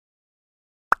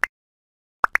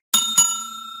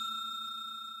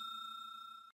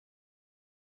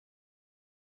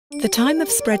The time of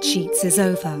spreadsheets is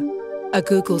over. A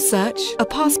Google search, a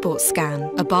passport scan,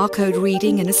 a barcode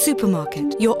reading in a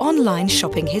supermarket, your online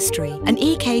shopping history, an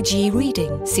EKG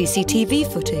reading,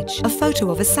 CCTV footage, a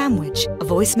photo of a sandwich, a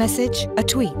voice message, a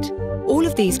tweet. All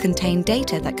of these contain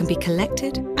data that can be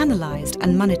collected, analysed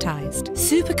and monetized.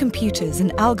 Supercomputers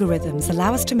and algorithms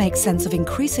allow us to make sense of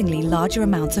increasingly larger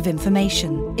amounts of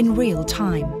information in real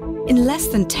time. In less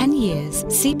than 10 years,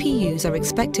 CPUs are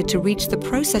expected to reach the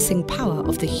processing power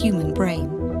of the human brain.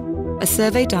 A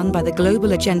survey done by the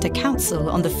Global Agenda Council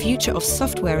on the Future of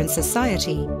Software in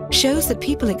Society shows that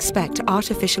people expect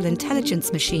artificial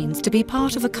intelligence machines to be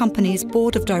part of a company's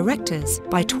board of directors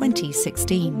by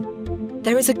 2016.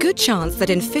 There is a good chance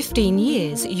that in 15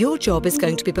 years, your job is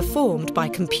going to be performed by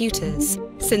computers,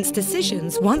 since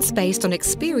decisions once based on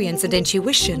experience and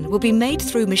intuition will be made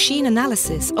through machine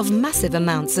analysis of massive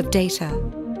amounts of data.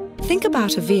 Think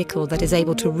about a vehicle that is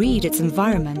able to read its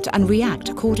environment and react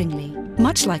accordingly,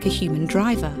 much like a human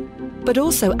driver, but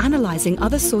also analysing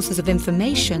other sources of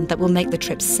information that will make the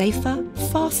trip safer,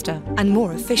 faster, and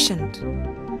more efficient.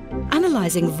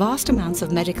 Analysing vast amounts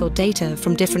of medical data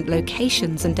from different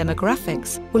locations and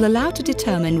demographics will allow to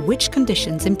determine which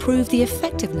conditions improve the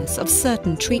effectiveness of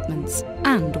certain treatments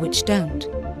and which don't.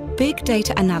 Big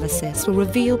data analysis will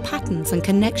reveal patterns and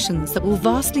connections that will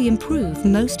vastly improve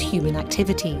most human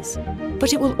activities.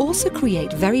 But it will also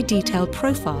create very detailed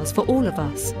profiles for all of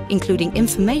us, including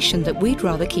information that we'd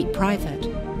rather keep private.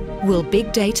 Will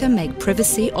big data make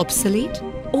privacy obsolete?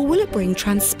 Or will it bring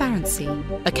transparency,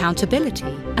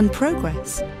 accountability, and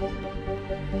progress?